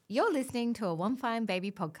You're listening to a One Fine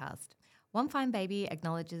Baby podcast. One Fine Baby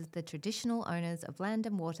acknowledges the traditional owners of land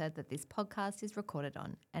and water that this podcast is recorded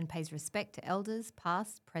on and pays respect to elders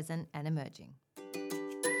past, present and emerging.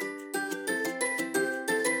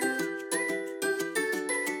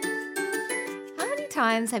 How many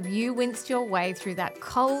times have you winced your way through that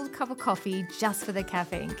cold cup of coffee just for the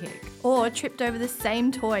caffeine kick? Or tripped over the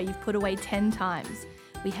same toy you've put away 10 times.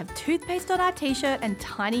 We have toothpaste on our t-shirt and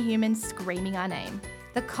tiny humans screaming our name.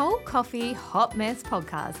 The Cold Coffee Hot Mess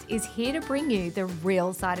podcast is here to bring you the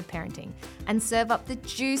real side of parenting and serve up the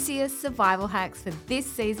juiciest survival hacks for this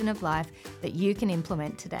season of life that you can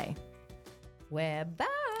implement today. We're back.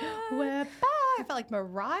 We're back. I felt like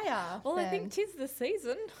Mariah. Well, I think 'tis the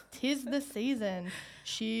season. 'Tis the season.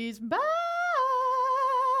 She's back.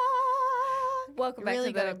 Welcome back Really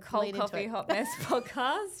to gotta the Cold lead into Coffee it. Hot Mess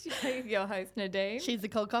podcast. Your host, Nadine. She's the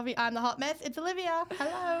cold coffee. I'm the hot mess. It's Olivia.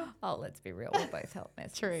 Hello. Oh, let's be real. We're both hot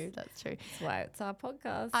messes. True. That's true. That's why it's our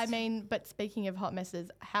podcast. I mean, but speaking of hot messes,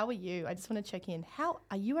 how are you? I just want to check in. How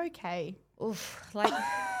are you okay? Oof, like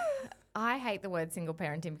I hate the word single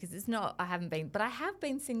parenting because it's not, I have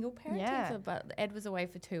been single parenting, Yeah. but Ed was away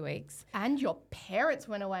for 2 weeks. And your parents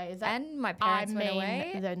went away. Is that? And my parents went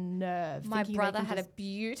away. The nerve. My thinking they brother can had a just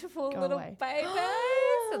beautiful go little away. baby.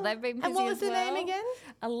 So they've been busy And what was as the well. name again?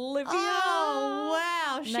 Olivia. Oh,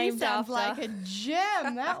 wow. She Named sounds after. like a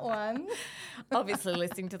gem, that one. Obviously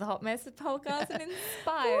listening to the Hot Mess podcast and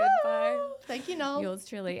inspired by Thank you, Noel. yours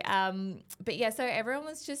truly. But yeah, so everyone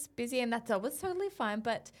was just busy and that was totally fine.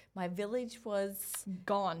 But my village was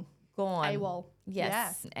Gone. gone. AWOL.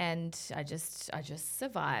 Yes. And I just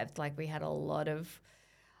survived. Like we had a lot of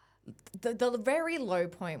the very low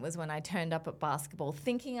point was when I turned up at basketball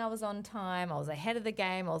thinking I was on time. I was ahead of the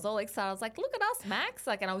game. I was all excited. I was like, look at us, Max.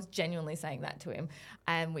 Like, and I was genuinely saying that to him.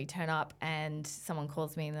 And we turn up and someone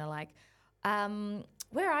calls me and they're like,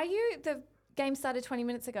 where are you? The game started 20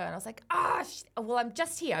 minutes ago. And I was like, well, I'm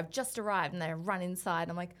just here. I've just arrived. And they run inside.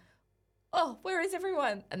 And I'm like, oh, where is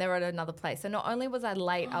everyone? And they were at another place. So not only was I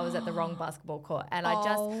late, I was at the wrong basketball court. And I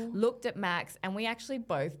just looked at Max and we actually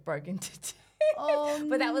both broke into tears. Oh,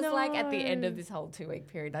 But that was like at the end of this whole 2-week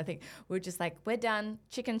period. I think we were just like, we're done.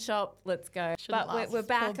 Chicken shop, let's go. Should've But we're laughed.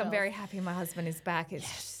 back. Poor I'm very happy my husband is back. It's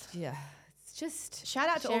just, it's just Shout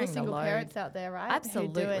out to all the sharing single load. parents out there, right? Who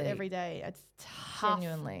Absolutely. do it every day. It's tough.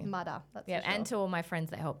 Genuinely. Mudder. That's Yeah, for sure. and to all my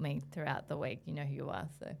friends that helped me throughout the week. You know who you are.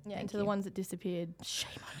 So Yeah, thank and to you. the ones that disappeared. Shame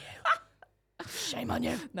on you. Shame on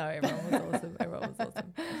you. No, everyone was awesome. Everyone was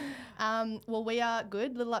awesome. Well, we are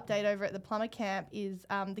good. Little update over at the plumber camp is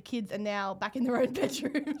the kids are now back in their own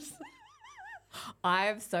bedrooms.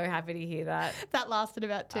 I'm so happy to hear that. That lasted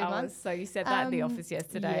about 2 months. So you said that in the office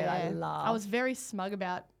yesterday. And I Yeah. laughed. I was very smug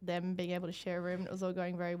about them being able to share a room and it was all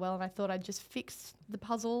going very well. And I thought I'd just fix the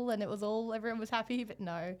puzzle and everyone was happy. But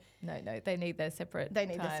no, No, they need their separate they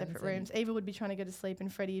need their times separate and- rooms. Eva would be trying to go to sleep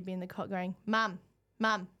and Freddie would be in the cot going, Mum,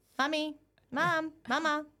 Mum, Mummy, Mum,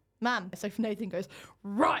 Mama, Mum. So Nathan goes,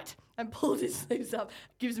 right, and pulls his sleeves up,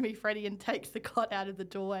 gives me Freddie and takes the cot out of the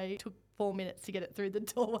doorway. It took 4 minutes to get it through the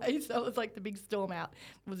doorway. So it was like the big storm out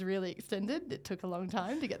was really extended. It took a long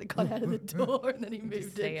time to get the cot out of the door and then he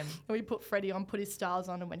moved see it. him. And we put Freddie on, put his stars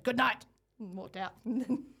on and went, good night, and walked out. And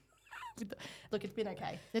then look, it's been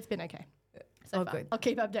okay. It's been okay. So Oh, far. good. I'll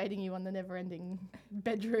keep updating you on the never-ending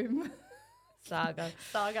bedroom saga.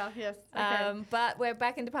 saga. Yes. Okay. But we're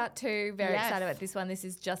back into part 2. Very Yes. excited about this one. This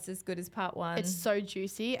is just as good as part 1. It's so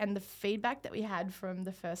juicy. And the feedback that we had from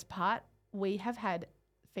the first part, we have had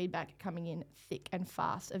feedback coming in thick and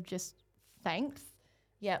fast of just thanks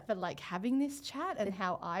Yep. for like having this chat and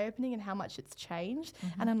how eye-opening and how much it's changed.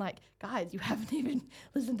 And I'm like, guys, you haven't even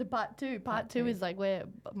listened to part 2. Part 2 is like where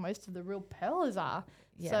most of the real pearls are.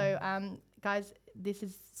 Yeah. So, guys, this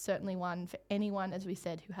is certainly one for anyone, as we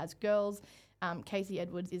said, who has girls. Casey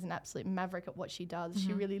Edwards is an absolute maverick at what she does.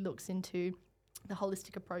 She really looks into the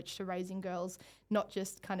holistic approach to raising girls, not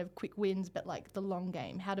just kind of quick wins, but like the long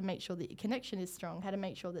game, how to make sure that your connection is strong, how to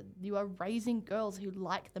make sure that you are raising girls who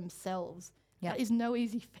like themselves. Yep. That is no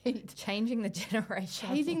easy feat. Changing the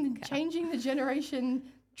generation. Changing the generation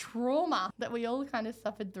trauma that we all kind of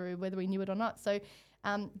suffered through, whether we knew it or not. So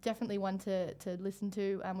definitely one to listen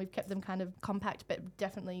to. We've kept them kind of compact, but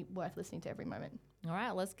definitely worth listening to every moment. All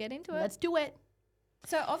right, let's get into it. Let's do it.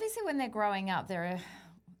 So obviously when they're growing up,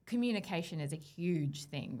 communication is a huge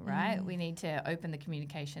thing, right? We need to open the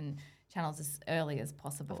communication channels as early as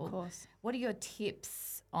possible. Of course. What are your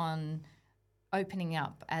tips on opening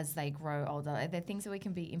up as they grow older? Are there things that we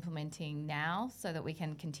can be implementing now so that we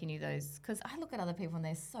can continue those? Because I look at other people and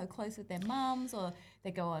they're so close with their mums or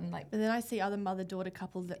they go on like, But then I see other mother-daughter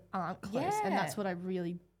couples that aren't close, and Yeah. that's what I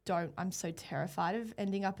really I'm so terrified of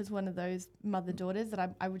ending up as one of those mother-daughters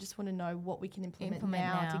that I would just want to know what we can implement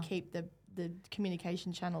now to keep the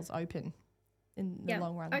communication channels open in the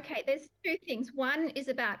long run. Okay, there's two things. One is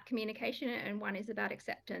about communication and one is about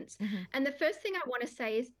acceptance. And the first thing I want to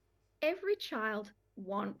say is every child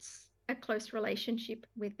wants a close relationship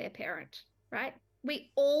with their parent, right?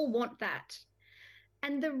 We all want that.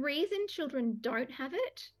 And the reason children don't have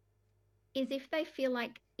it is if they feel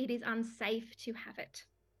like it is unsafe to have it.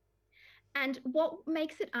 And what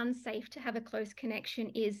makes it unsafe to have a close connection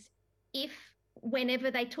is if whenever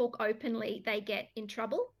they talk openly, they get in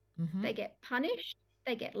trouble, they get punished,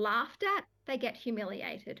 they get laughed at, they get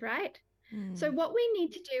humiliated, right? So what we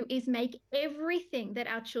need to do is make everything that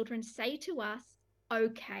our children say to us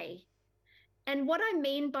okay. And what I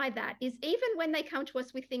mean by that is even when they come to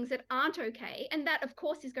us with things that aren't okay, and that of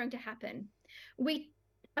course is going to happen, we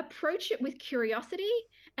approach it with curiosity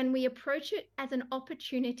and we approach it as an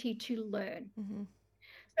opportunity to learn.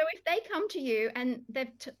 So if they come to you and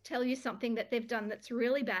they tell you something that they've done that's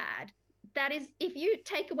really bad, that is, if you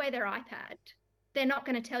take away their iPad, they're not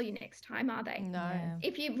going to tell you next time, are they? No.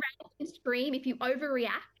 If you rant and scream, if you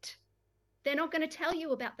overreact, they're not going to tell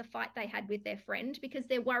you about the fight they had with their friend because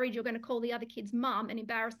they're worried you're going to call the other kid's mum and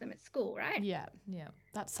embarrass them at school, right? Yeah.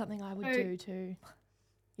 That's something I would do too.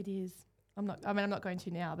 It is. I'm not going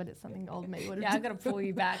to now, but it's something old me would have Yeah, I've got to pull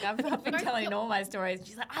you back. I've been telling all my stories.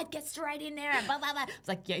 She's like, I'd get straight in there and blah, blah, blah. It's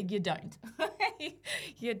like, yeah, you don't.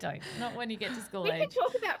 You don't. Not when you get to school We age. can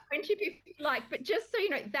talk about friendship if you like, but just so you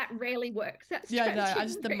know, that rarely works. That strategy I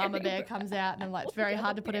just the mama bear comes out and I'm like, it's very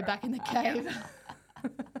hard to put her back in the cave.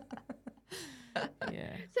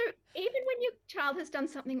 Yeah. So even when your child has done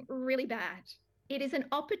something really bad, it is an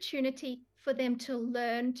opportunity for them to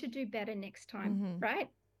learn to do better next time, right?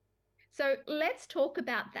 So let's talk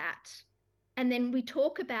about that. And then we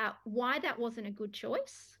talk about why that wasn't a good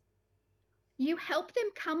choice. You help them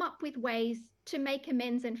come up with ways to make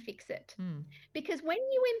amends and fix it. Because when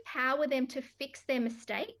you empower them to fix their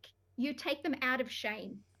mistake, you take them out of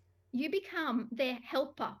shame. You become their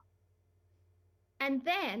helper. And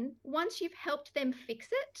then once you've helped them fix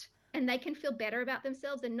it and they can feel better about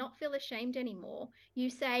themselves and not feel ashamed anymore, you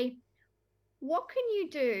say, what can you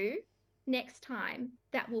do next time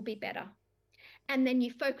that will be better? And then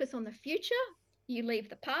you focus on the future. You leave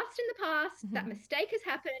the past in the past. That mistake has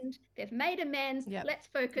happened. They've made amends. Let's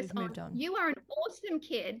focus on you are an awesome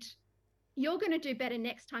kid. You're going to do better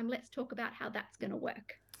next time. Let's talk about how that's going to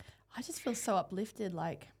work. I just feel so uplifted.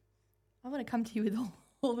 Like, I want to come to you with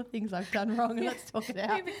all the things I've done wrong and let's talk it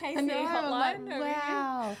out. The KC hotline.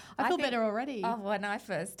 Wow. I feel better already. Oh, when I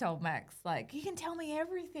first told Max, like, you can tell me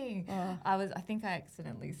everything. I think I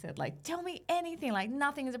accidentally said, like, tell me anything. Like,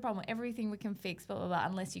 nothing is a problem. Everything we can fix, blah, blah, blah,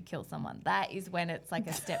 unless you kill someone. That is when it's like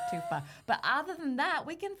a step too far. But other than that,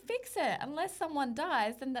 we can fix it. Unless someone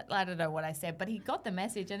dies, then I don't know what I said, but he got the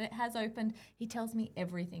message and it has opened. He tells me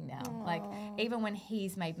everything now. Like, even when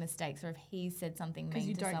he's made mistakes or if he's said something mean to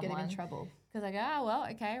someone. Because you don't get him in trouble. Because I go, oh, well,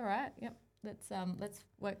 okay, right, yep. Let's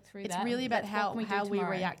work through that. It's really about how we tomorrow.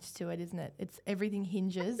 react to it, isn't it? It's everything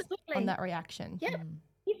hinges on that reaction. Yeah.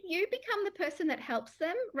 If you become the person that helps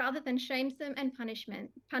them rather than shames them and punish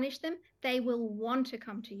them, they will want to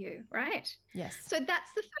come to you, right? Yes. So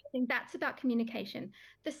that's the first thing. That's about communication.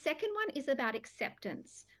 The second one is about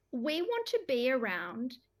acceptance. We want to be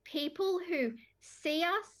around people who see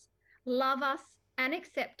us, love us, and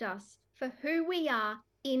accept us for who we are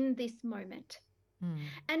in this moment.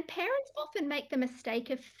 And parents often make the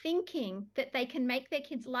mistake of thinking that they can make their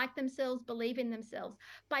kids like themselves, believe in themselves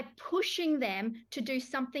by pushing them to do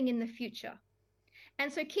something in the future.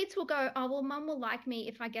 And so kids will go, oh, well, mum will like me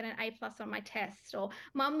if I get an A+ on my test, or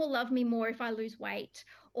mum will love me more if I lose weight,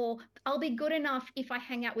 or I'll be good enough if I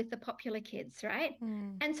hang out with the popular kids, right?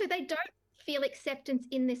 And so they don't feel acceptance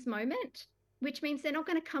in this moment, which means they're not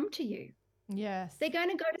going to come to you. Yes. They're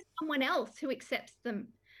going to go to someone else who accepts them.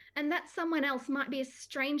 And that someone else might be a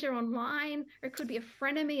stranger online, or it could be a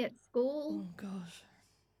frenemy at school. Oh, gosh.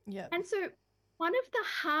 Yeah. And so one of the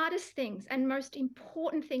hardest things and most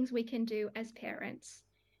important things we can do as parents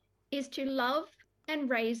is to love and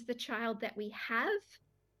raise the child that we have,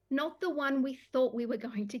 not the one we thought we were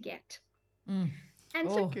going to get. And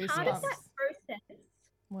so part of that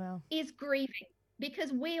process is grieving,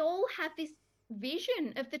 because we all have this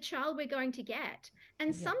vision of the child we're going to get.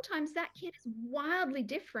 And sometimes that kid is wildly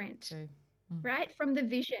different, right, from the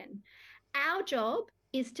vision. Our job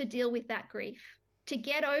is to deal with that grief, to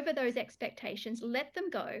get over those expectations, let them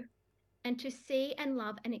go, and to see and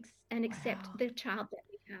love and accept the child that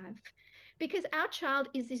we have. Because our child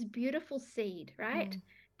is this beautiful seed, right?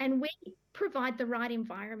 And we provide the right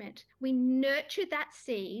environment. We nurture that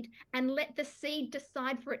seed and let the seed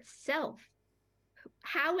decide for itself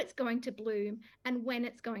how it's going to bloom and when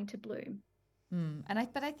it's going to bloom.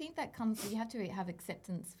 But I think that comes, you have to have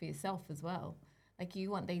acceptance for yourself as well. Like you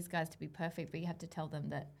want these guys to be perfect, but you have to tell them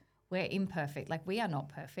that we're imperfect. Like we are not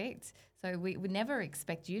perfect. So we would never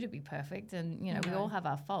expect you to be perfect. And, you know, we all have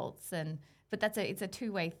our faults. But it's a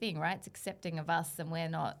two-way thing, right? It's accepting of us and we're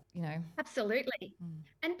not, you know. Absolutely.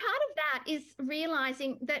 And part of that is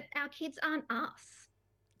realizing that our kids aren't us.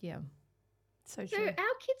 Yeah. So So true. our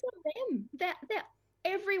kids are them. That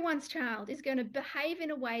everyone's child is going to behave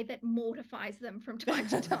in a way that mortifies them from time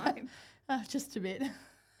to time. Just a bit.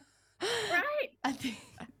 Right? I think.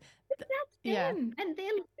 But that's them, and they're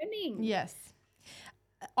learning. Yes.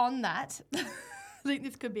 On that, I think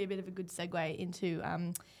this could be a bit of a good segue into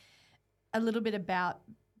a little bit about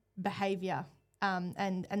behaviour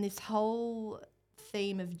and this whole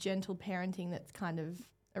theme of gentle parenting that's kind of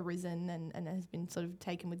arisen and has been sort of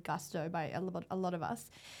taken with gusto by a lot of us.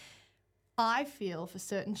 I feel for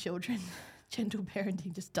certain children, gentle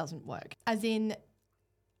parenting just doesn't work. As in,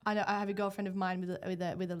 I know I have a girlfriend of mine with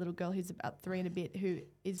a little girl who's about 3 and a bit who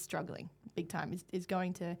is struggling big time, is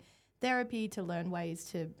going to therapy to learn ways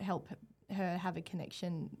to help her have a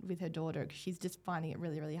connection with her daughter because she's just finding it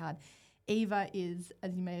really, really hard. Eva is,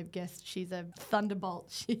 as you may have guessed, she's a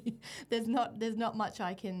thunderbolt. There's not much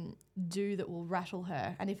I can do that will rattle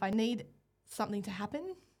her. And if I need something to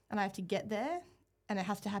happen and I have to get there and it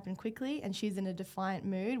has to happen quickly and she's in a defiant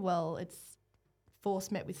mood, well, it's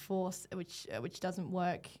force met with force, which doesn't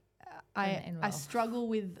work. I struggle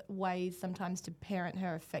with ways sometimes to parent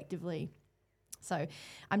her effectively. So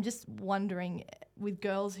I'm just wondering, with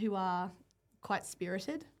girls who are quite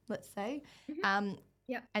spirited, let's say,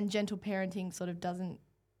 and gentle parenting sort of doesn't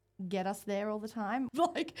get us there all the time.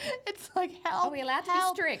 Like, it's like, how are we allowed to be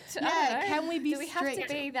strict? Yeah, can we be strict? Do we have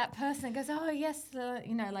to be that person that goes, oh, yes,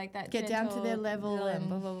 you know, like that. Get down to their level and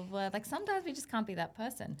blah, blah, blah, blah. Like sometimes we just can't be that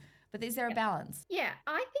person. But is there a balance? Yeah,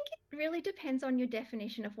 I think it really depends on your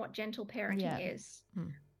definition of what gentle parenting is.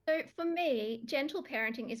 So for me, gentle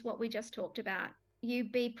parenting is what we just talked about. You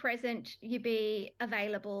be present, you be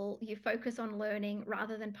available, you focus on learning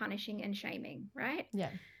rather than punishing and shaming, right? Yeah.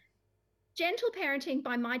 Gentle parenting,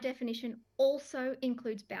 by my definition, also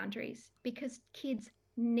includes boundaries because kids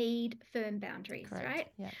need firm boundaries, Correct. right?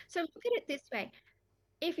 Yeah. So look at it this way.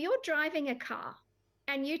 If you're driving a car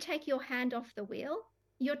and you take your hand off the wheel,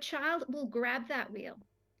 your child will grab that wheel,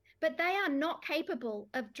 but they are not capable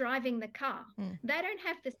of driving the car. They don't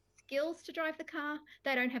have the skills to drive the car.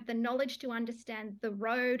 They don't have the knowledge to understand the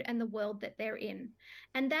road and the world that they're in.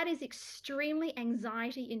 And that is extremely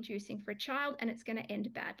anxiety inducing for a child, and it's going to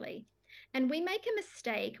end badly. And we make a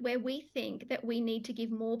mistake where we think that we need to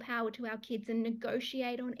give more power to our kids and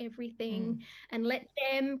negotiate on everything and let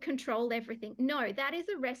them control everything. No, that is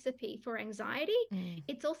a recipe for anxiety.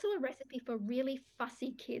 It's also a recipe for really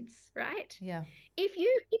fussy kids, right? Yeah. If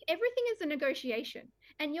everything is a negotiation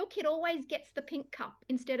and your kid always gets the pink cup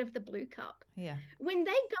instead of the blue cup, when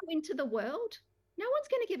they go into the world, no one's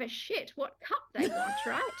going to give a shit what cup they want,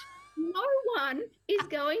 right? No one is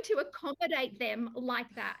going to accommodate them like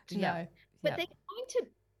that. No. But they're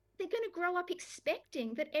going to grow up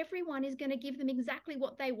expecting that everyone is going to give them exactly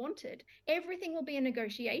what they wanted. Everything will be a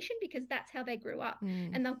negotiation because that's how they grew up.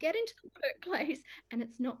 And they'll get into the workplace and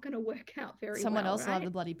it's not going to work out very well. Someone else will have right?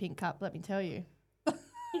 the bloody pink cup, let me tell you.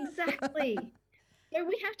 Exactly. So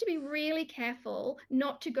we have to be really careful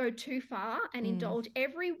not to go too far and indulge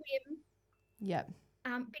every whim. Yep.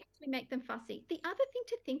 Because we make them fussy. The other thing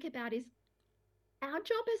to think about is our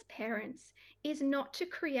job as parents is not to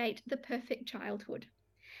create the perfect childhood.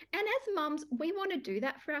 And as mums, we want to do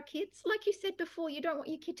that for our kids. Like you said before, you don't want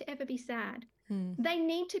your kid to ever be sad. They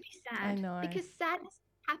need to be sad. I know. Because sadness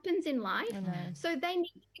happens in life. I know. So they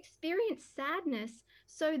need to experience sadness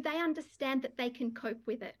so they understand that they can cope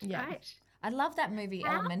with it, right? I love that movie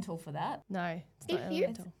Elemental for that. No, it's not If you-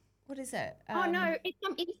 Elemental. What is it? Oh, no, it's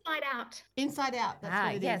Inside Out. Inside Out. That's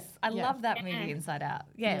what it yes. is. I Yeah. love that movie Inside Out.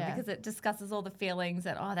 Yeah, Yeah. because it discusses all the feelings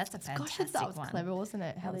and, that's a fantastic Gosh, that was one. clever, wasn't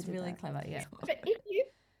it? How That they was did really that. clever, yeah. But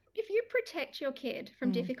if you protect your kid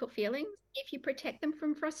from difficult feelings, if you protect them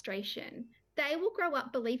from frustration, they will grow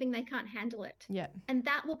up believing they can't handle it. Yeah. And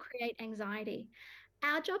that will create anxiety.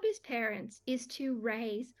 Our job as parents is to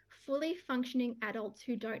raise fully functioning adults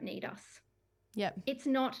who don't need us. Yep. It's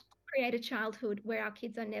not create a childhood where our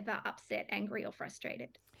kids are never upset, angry, or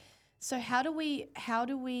frustrated. So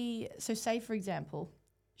so say, for example,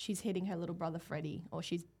 she's hitting her little brother Freddie, or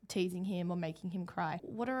she's teasing him or making him cry.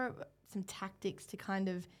 What are some tactics to kind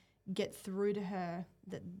of get through to her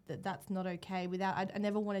that's not okay. Without, I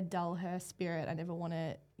never want to dull her spirit. I never want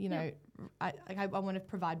to, I want to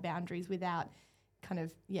provide boundaries without kind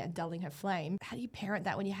of, dulling her flame. How do you parent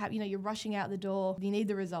that when you have, you're rushing out the door, you need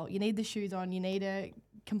the result, you need the shoes on, you need her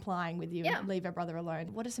complying with you and leave her brother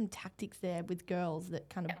alone? What are some tactics there with girls that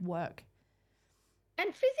kind of work?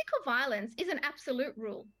 And physical violence is an absolute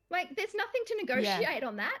rule. Like, there's nothing to negotiate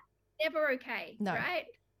on that. Never okay, right?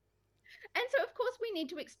 And so, of course, we need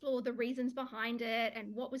to explore the reasons behind it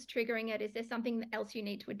and what was triggering it. Is there something else you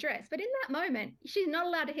need to address? But in that moment, she's not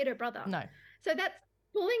allowed to hit her brother. No. So that's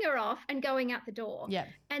pulling her off and going out the door. Yeah.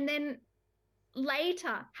 And then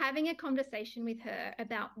later having a conversation with her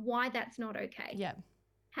about why that's not okay. Yeah.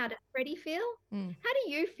 How does Freddie feel? How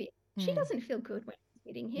do you feel? She doesn't feel good when she's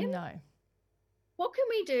hitting him. No. What can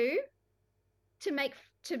we do to make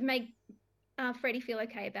Freddie feel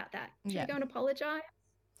okay about that? Should we go and apologize?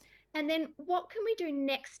 And then what can we do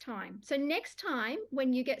next time? So next time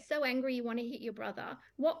when you get so angry you want to hit your brother,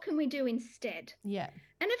 what can we do instead? Yeah.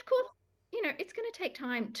 And of course, it's going to take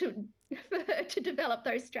time for her to develop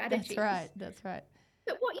those strategies. That's right.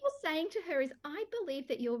 But what you're saying to her is, I believe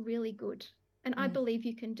that you're really good and I believe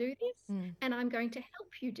you can do this and I'm going to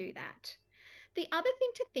help you do that. The other thing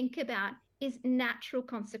to think about is natural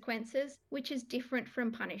consequences, which is different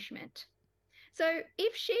from punishment. So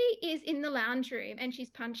if she is in the lounge room and she's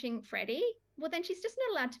punching Freddie, well, then she's just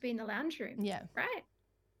not allowed to be in the lounge room. Yeah. Right?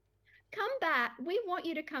 Come back. We want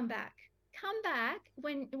you to come back. Come back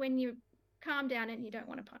when you calm down and you don't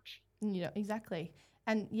want to punch. Exactly.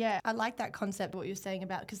 And I like that concept, what you're saying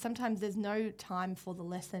about, because sometimes there's no time for the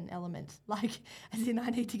lesson element. Like, as in, I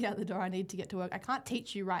need to get out the door, I need to get to work. I can't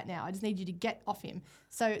teach you right now. I just need you to get off him.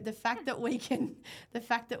 So the fact that we can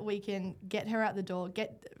get her out the door,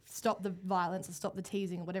 stop the violence or stop the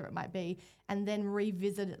teasing or whatever it might be, and then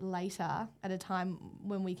revisit it later at a time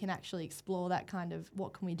when we can actually explore that kind of,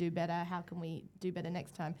 what can we do better? How can we do better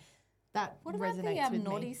next time? That what about resonates the with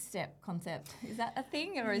naughty me. step concept? Is that a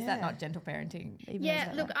thing, or is that not gentle parenting?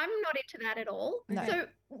 Look, I'm not into that at all. No. So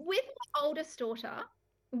with my oldest daughter,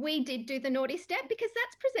 we did do the naughty step because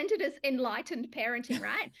that's presented as enlightened parenting,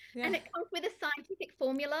 right? And it comes with a scientific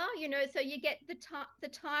formula, so you get the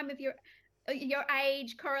time of your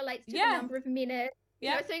age correlates to the number of minutes.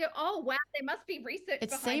 Yeah. So you go, oh, wow, there must be research It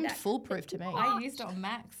behind seemed that. foolproof to me. I used it on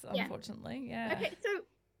Max, unfortunately. Yeah. Okay, so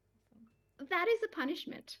that is a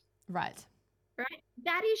punishment. Right.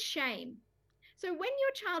 That is shame. So when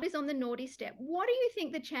your child is on the naughty step, what do you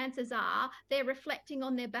think the chances are they're reflecting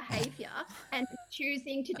on their behavior and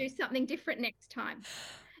choosing to do something different next time?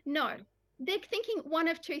 No. They're thinking one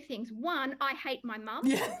of two things. One, I hate my mum.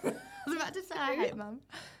 Yeah. I was about to say, I hate mum.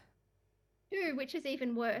 Two, which is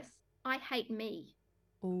even worse, I hate me.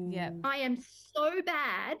 Ooh. Yeah. I am so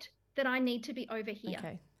bad that I need to be over here.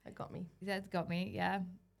 Okay, that got me. That's got me, yeah.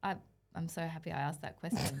 I'm so happy I asked that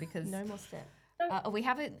question because No more step. we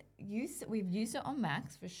haven't used it. We've used it on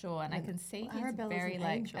Max for sure, and I can see he's Arabella's very an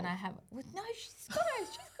like. angel. And I have she's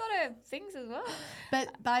got her things as well. But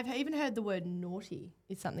I've even heard the word naughty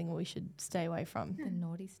is something we should stay away from. The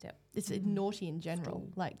naughty step. It's naughty in general,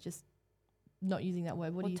 like just not using that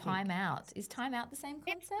word. What do you time think? out. Is time out the same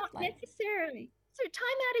concept? It's not necessarily. So time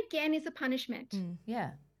out again is a punishment. Yeah.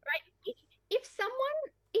 Right?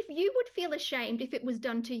 If you would feel ashamed if it was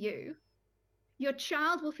done to you, your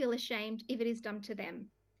child will feel ashamed if it is done to them.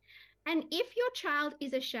 And if your child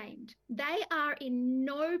is ashamed, they are in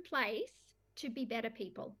no place to be better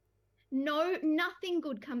people. Nothing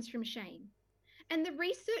good comes from shame. And the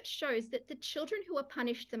research shows that the children who are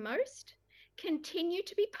punished the most continue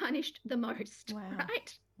to be punished the most,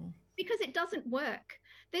 right? Because it doesn't work.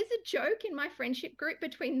 There's a joke in my friendship group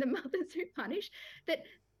between the mothers who punish that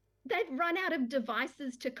they've run out of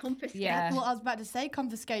devices to confiscate. Yeah. Well, I was about to say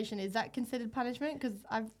confiscation. Is that considered punishment? Because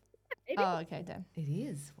okay, damn. It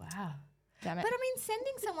is. Wow. Damn it. But I mean,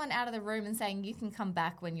 sending someone out of the room and saying you can come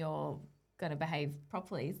back when you're going to behave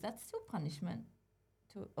properly, that's still punishment.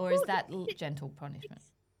 Or is that gentle punishment?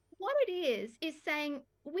 What it is saying,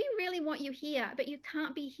 we really want you here, but you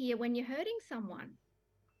can't be here when you're hurting someone.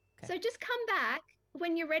 Okay. So just come back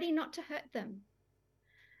when you're ready not to hurt them.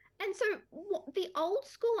 And so the old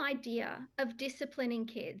school idea of disciplining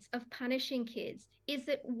kids, of punishing kids, is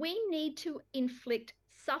that we need to inflict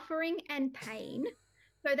suffering and pain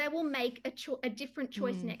so they will make a different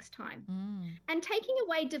choice next time. And taking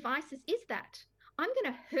away devices is that. I'm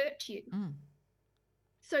going to hurt you.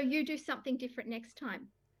 So you do something different next time.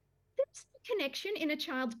 There's a connection in a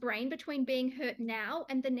child's brain between being hurt now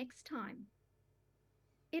and the next time.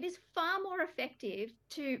 It is far more effective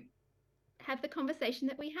to have the conversation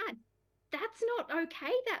that we had. That's not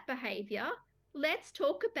okay, that behavior. Let's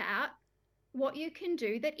talk about what you can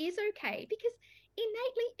do that is okay, because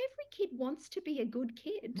innately every kid wants to be a good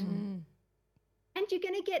kid. And you're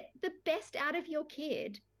going to get the best out of your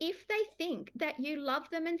kid if they think that you love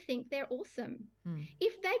them and think they're awesome.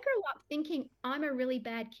 If they grow up thinking, I'm a really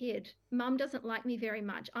bad kid, mum doesn't like me very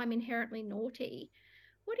much, I'm inherently naughty,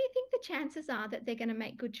 what do you think the chances are that they're going to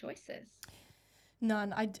make good choices?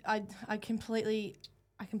 None. I completely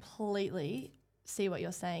see what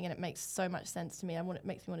you're saying, and it makes so much sense to me. It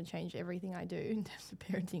makes me want to change everything I do in terms of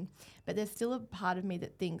parenting. But there's still a part of me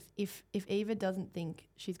that thinks if Eva doesn't think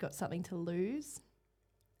she's got something to lose,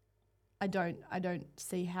 I don't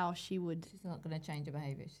see how she would. She's not going to change her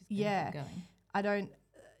behaviour. She's going to keep going. I don't.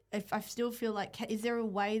 If I still feel like, is there a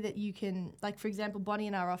way that you can, like, for example, Bonnie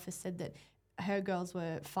in our office said that her girls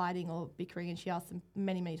were fighting or bickering, and she asked them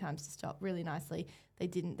many, many times to stop really nicely. They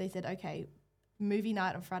didn't. They said, okay, movie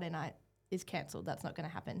night on Friday night is cancelled. That's not going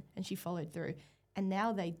to happen. And she followed through. And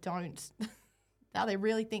now they don't. Now they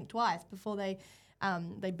really think twice before they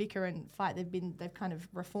bicker and fight. They've kind of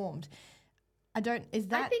reformed. I think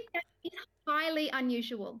that is highly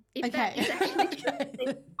unusual. If that is actually true,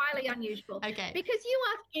 it's highly unusual. Okay. Because you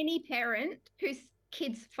ask any parent whose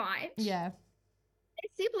kids fight. Yeah.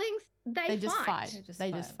 Their siblings, they just fight.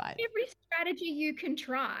 They just fight. Every strategy you can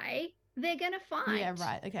try, they're going to fight. Yeah,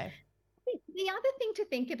 right. Okay. The other thing to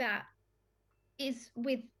think about is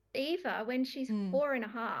with Eva, when she's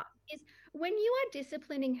 4.5, is when you are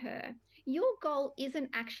disciplining her, your goal isn't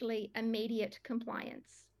actually immediate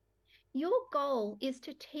compliance. Your goal is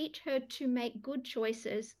to teach her to make good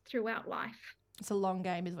choices throughout life. It's a long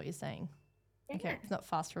game is what you're saying. Yeah. Okay. It's not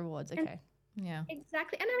fast rewards. Okay. Yeah.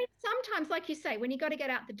 Exactly. And I mean, sometimes, like you say, when you got to get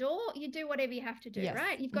out the door, you do whatever you have to do, yes.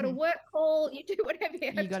 right? You've got a work call, you do whatever you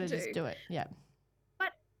have to do. You got to just do it. Yeah.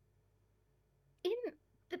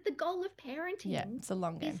 But the goal of parenting it's a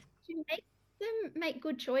long game. Is to make them make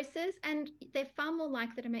good choices, and they're far more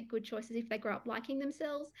likely to make good choices if they grow up liking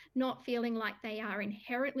themselves, not feeling like they are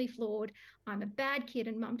inherently flawed. I'm a bad kid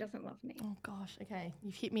and mum doesn't love me. Oh gosh, okay.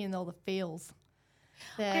 You've hit me in all the feels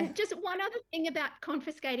there. And just one other thing about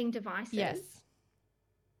confiscating devices. Yes.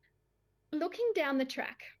 Looking down the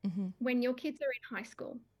track, when your kids are in high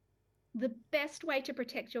school, the best way to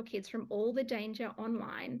protect your kids from all the danger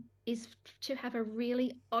online is to have a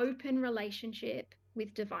really open relationship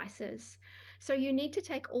with devices. So you need to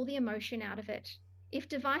take all the emotion out of it. If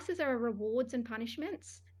devices are rewards and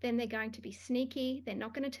punishments, then they're going to be sneaky. They're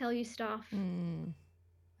not going to tell you stuff.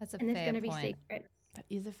 That's a and fair there's going to be point. secrets. That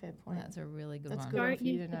is a fair point. That's a really good That's one. good for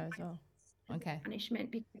you to know as well. Okay.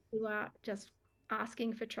 Punishment, because you are just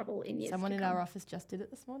asking for trouble in years Someone to in come. our office just did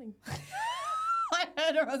it this morning. I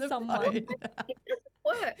heard her on the phone. It doesn't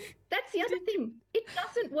work. That's the other thing. It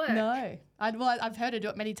doesn't work. No. I've heard her do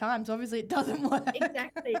it many times. Obviously, it doesn't work.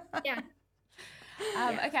 Exactly. Yeah.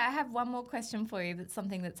 Okay, I have one more question for you. That's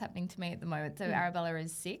something that's happening to me at the moment. So Arabella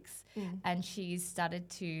is 6 and she's started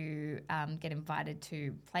to get invited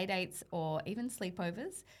to play dates or even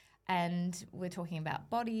sleepovers. And we're talking about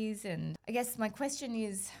bodies. And I guess my question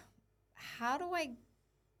is, how do I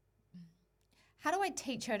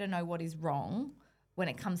teach her to know what is wrong when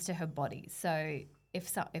it comes to her body? So if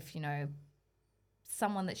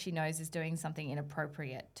someone that she knows is doing something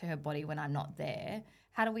inappropriate to her body when I'm not there,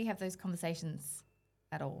 how do we have those conversations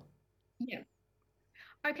at all? Yeah.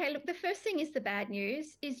 Okay, look, the first thing is the bad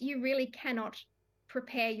news is you really cannot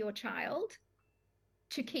prepare your child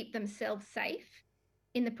to keep themselves safe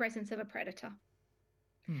in the presence of a predator.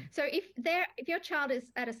 So if your child is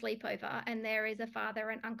at a sleepover and there is a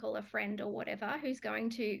father, an uncle, a friend or whatever who's going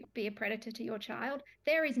to be a predator to your child,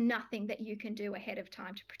 there is nothing that you can do ahead of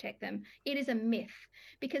time to protect them. It is a myth,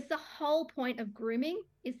 because the whole point of grooming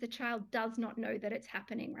is the child does not know that it's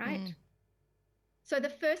happening, right? So the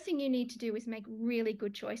first thing you need to do is make really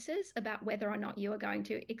good choices about whether or not you are going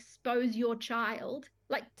to expose your child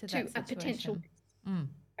to a potential risk,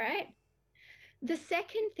 right? The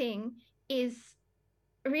second thing is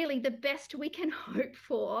really the best we can hope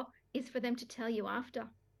for is for them to tell you after.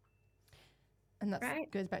 And that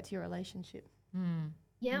goes back to your relationship.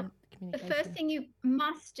 Yeah. The first thing you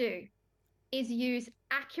must do is use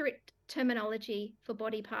accurate terminology for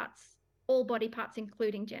body parts, all body parts,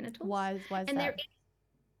 including genitals. Why is that?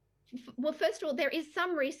 Well, first of all, there is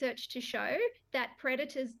some research to show that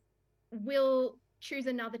predators will choose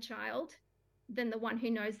another child than the one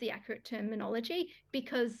who knows the accurate terminology,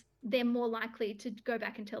 because they're more likely to go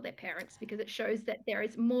back and tell their parents, because it shows that there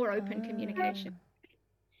is more open communication.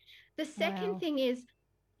 The second thing is,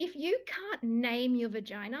 if you can't name your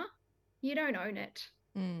vagina, you don't own it.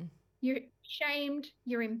 You're shamed,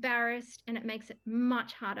 you're embarrassed, and it makes it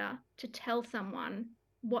much harder to tell someone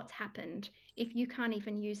what's happened if you can't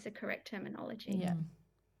even use the correct terminology. Yeah.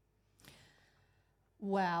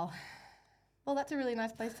 Wow. Well, that's a really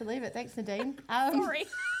nice place to leave it. Thanks, Nadine. Sorry.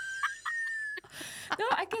 No,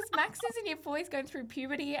 I guess Max is in year 4. He's going through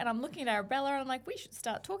puberty, and I'm looking at Arabella, and I'm like, we should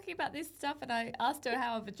start talking about this stuff. And I asked her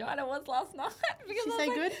how her vagina was last night because She I was say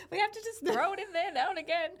like, good? we have to just throw it in there now and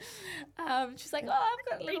again. She's like, oh, I've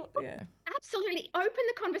got a little. Yeah. Absolutely. Open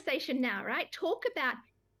the conversation now, right? Talk about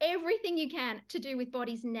everything you can to do with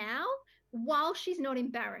bodies now while she's not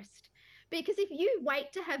embarrassed. Because if you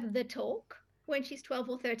wait to have the talk when she's 12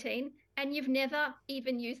 or 13 and you've never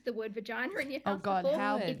even used the word vagina in your house God, before,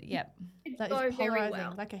 how- it Yep. That go is very polarizing,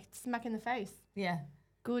 well. like a smack in the face. Yeah.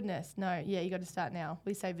 Goodness, no. Yeah, you got to start now.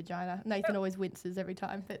 We say vagina. Nathan always winces every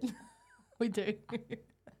time, but we do.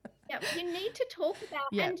 Yeah, you need to talk about,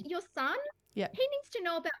 Yeah. and your son, Yeah. he needs to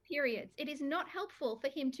know about periods. It is not helpful for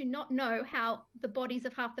him to not know how the bodies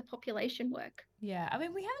of half the population work. Yeah. I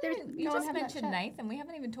mean, we There's haven't even, no you one just having that mentioned chat. Nathan. We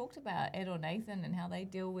haven't even talked about Ed or Nathan and how they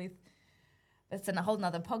deal with. That's a whole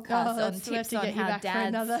nother podcast on that's- we have tips to on get you how back for dads,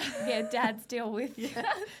 another- dads deal with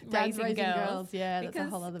Dad's raising girls. Yeah, that's a Because-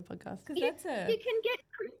 whole other podcast. Because that's a. You can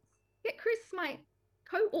get Chris, my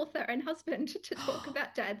co-author and husband, to talk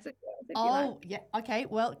about dads and girls if you like. Oh, yeah. Okay.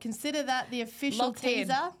 Well, consider that the official Locked in.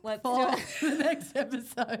 teaser Let's for do the next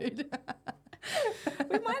episode.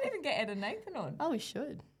 We might even get Ed and Nathan on. Oh, we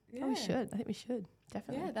should. Oh, we Yeah. should. I think we should.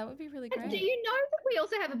 Definitely. Yeah, that would be really And great. do you know that we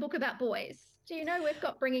also have a book about boys? Do you know we've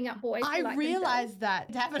got Bringing Up Boys? Who I Like realised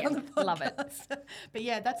that to have it on the podcast. Love it. But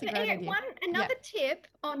yeah, that's a great Themselves? idea. Another tip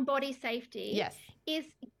on body safety Yes. is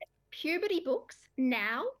puberty books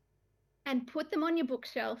now and put them on your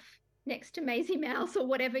bookshelf next to Maisie Mouse or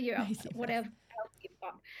whatever Maisie whatever else you've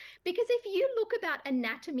got. Because if you look about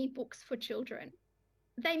anatomy books for children,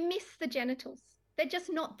 they miss the genitals. They're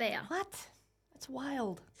just not there. What? That's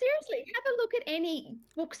wild. Seriously, have a look at any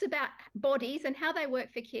books about bodies and how they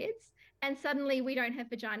work for kids, and suddenly we don't have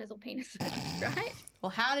vaginas or penises, right? Well,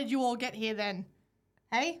 how did you all get here then?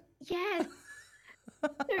 Hey? Yes. So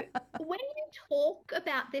when you talk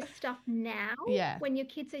about this stuff now, Yeah. when your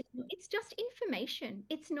kids are, it's just information.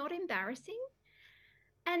 It's not embarrassing.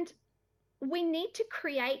 And we need to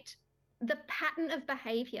create the pattern of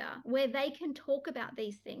behavior where they can talk about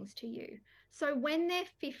these things to you. So when they're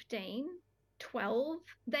 15, 12,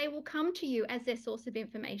 they will come to you as their source of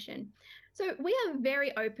information. So we are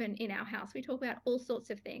very open in our house. We talk about all sorts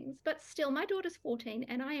of things, but still my daughter's 14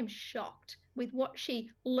 and I am shocked with what she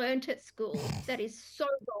learnt at school that is so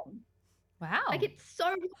wrong. Wow. Like it's so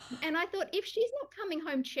wrong. And I thought if she's not coming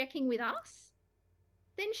home checking with us,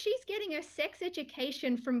 then she's getting her sex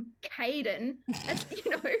education from Caden, as,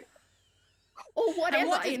 or whatever, And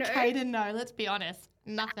what does you know. Caden know? Let's be honest.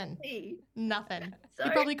 Nothing. See? Nothing. So- He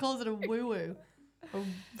probably calls it a woo-woo. Or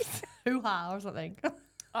hoo-ha or something.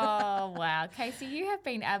 Oh, wow. Casey, you have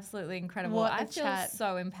been absolutely incredible. What I a feel chat.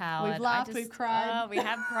 so empowered. We've laughed, we've cried. Oh, we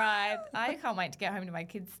have cried. I can't wait to get home to my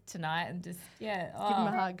kids tonight and just, yeah. Give him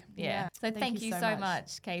a hug. Yeah. So thank you so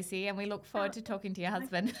much, Casey. And we look forward to talking to your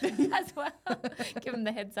husband as well. Give him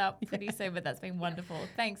the heads up pretty soon, but that's been wonderful.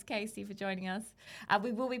 Thanks, Casey, for joining us.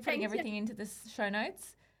 We will be putting Thanks, everything into the show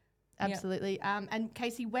notes. Absolutely. And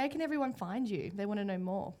Casey, where can everyone find you? They want to know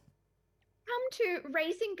more. Come to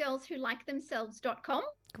raisinggirlswholikethemselves.com.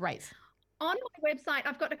 Great. On my website,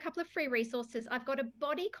 I've got a couple of free resources. I've got a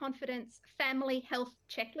body confidence family health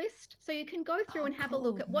checklist. So you can go through and have a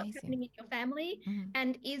look cool. at what's Amazing. happening in your family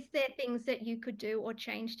and is there things that you could do or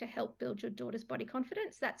change to help build your daughter's body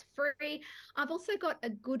confidence. That's free. I've also got a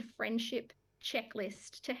good friendship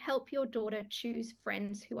checklist to help your daughter choose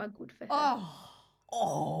friends who are good for her.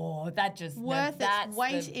 Oh, that just Worth that's its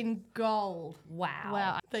weight the- in gold. Wow.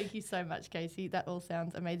 Wow. Thank you so much, Casey. That all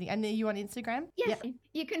sounds amazing. And are you on Instagram? Yes, Yep.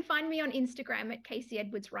 you can find me on Instagram at Casey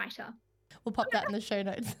Edwards Writer. We'll pop that in the show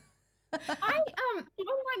notes. I on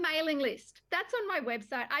my mailing list. That's on my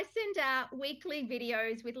website. I send out weekly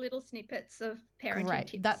videos with little snippets of parenting Great.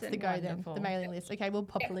 tips. That's the and go then. Wonderful. The mailing list. Okay, we'll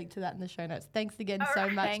pop a link to that in the show notes. Thanks again All so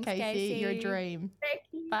right. much, Thanks, Casey. You're a Casey. dream. Thank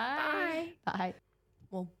you. Bye. Bye. Bye.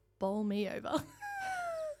 Well, bowl me over.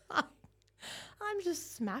 I'm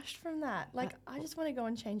just smashed from that. Like, I just want to go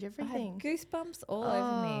and change I have everything. goosebumps all over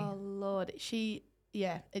Oh, me. Lord. She's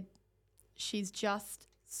just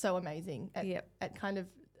so amazing Yep. at kind of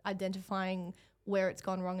identifying where it's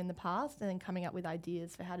gone wrong in the past and then coming up with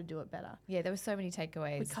ideas for how to do it better. Yeah, there were so many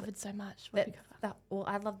takeaways. We covered so much. What did we cover? Well,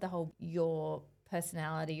 I love the whole your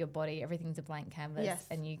personality, your body, everything's a blank canvas, Yes.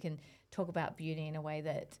 and you can talk about beauty in a way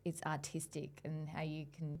that it's artistic and how you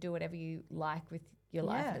can do whatever you like with your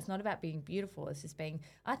life. Yeah. And it's not about being beautiful. It's just being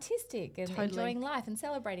artistic and Totally. enjoying life and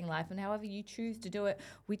celebrating life, and however you choose to do it,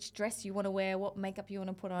 which dress you want to wear, what makeup you want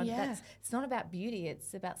to put on. Yeah. It's not about beauty.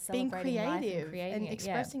 It's about Being celebrating life creative and creating it.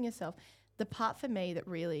 expressing yourself. The part for me that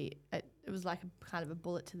really, it was like a kind of a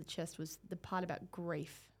bullet to the chest, was the part about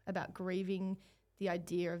grief, about grieving the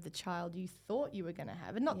idea of the child you thought you were going to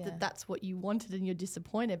have. And not Yeah. that that's what you wanted and you're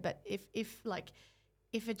disappointed, but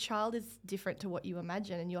if a child is different to what you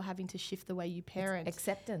imagine and you're having to shift the way you parent,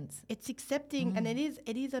 Acceptance. it's accepting, and it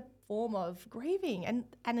is a form of grieving, and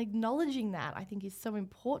acknowledging that, I think, is so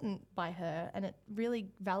important by her, and it really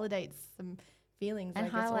validates some feelings And I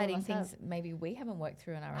guess all of highlighting us have. things maybe we haven't worked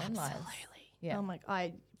through in our own lives. Absolutely. Yeah. Oh my,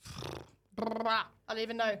 I don't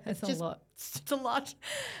even know. It's a just, lot. It's a lot.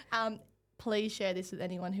 Please share this with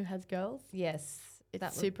anyone who has girls. Yes.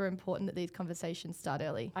 It's super important that these conversations start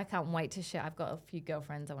early. I can't wait to share. I've got a few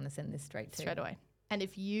girlfriends I want to send this straight to. Straight away. And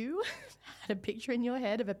if you had a picture in your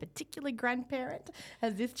head of a particular grandparent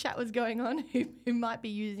as this chat was going on who might be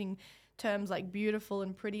using terms like beautiful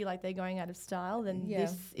and pretty like they're going out of style, then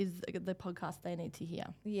this is the podcast they need to hear.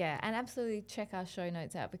 Yeah, and absolutely check our show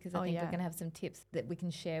notes out, because I think we're going to have some tips that we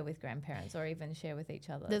can share with grandparents or even share with each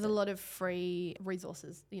other. There's a lot of free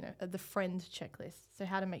resources, the friend checklist. So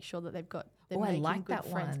how to make sure that they're I making like good that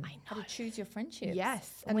friends. one. I know. How to choose your friendships.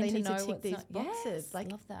 Yes, and and when they need to know tick what's these not- boxes.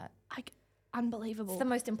 Yes, love that. Unbelievable. It's the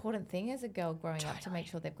most important thing as a girl growing up, to make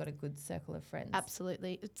sure they've got a good circle of friends.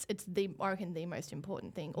 Absolutely. It's I reckon the most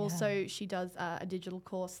important thing. Also, she does a digital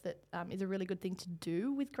course that is a really good thing to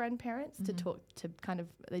do with grandparents, to talk to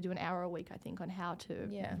they do an hour a week, I think, on how to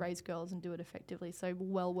raise girls and do it effectively. So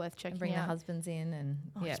well worth checking And bring out. the husbands in and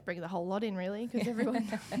Just bring the whole lot in, really, because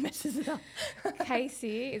everyone messes it up.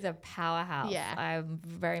 Casey is a powerhouse. Yeah. I'm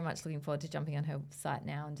very much looking forward to jumping on her site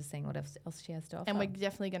now and just seeing what else she has to offer. And we're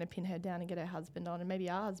definitely going to pin her down and get her husband on, and maybe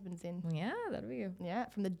our husband's in. Yeah, that'll be good. Yeah,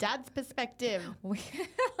 from the dad's perspective.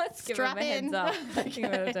 Let's give Strap him a heads in. up. Give him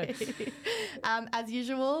a heads up. Okay. As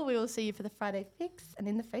usual, we will see you for the Friday Fix and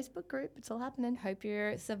in the Facebook group. It's all happening. Hope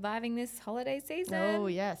you're surviving this holiday season. Oh,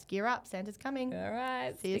 yes. Gear up. Santa's coming. All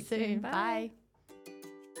right. See you speak soon. Bye.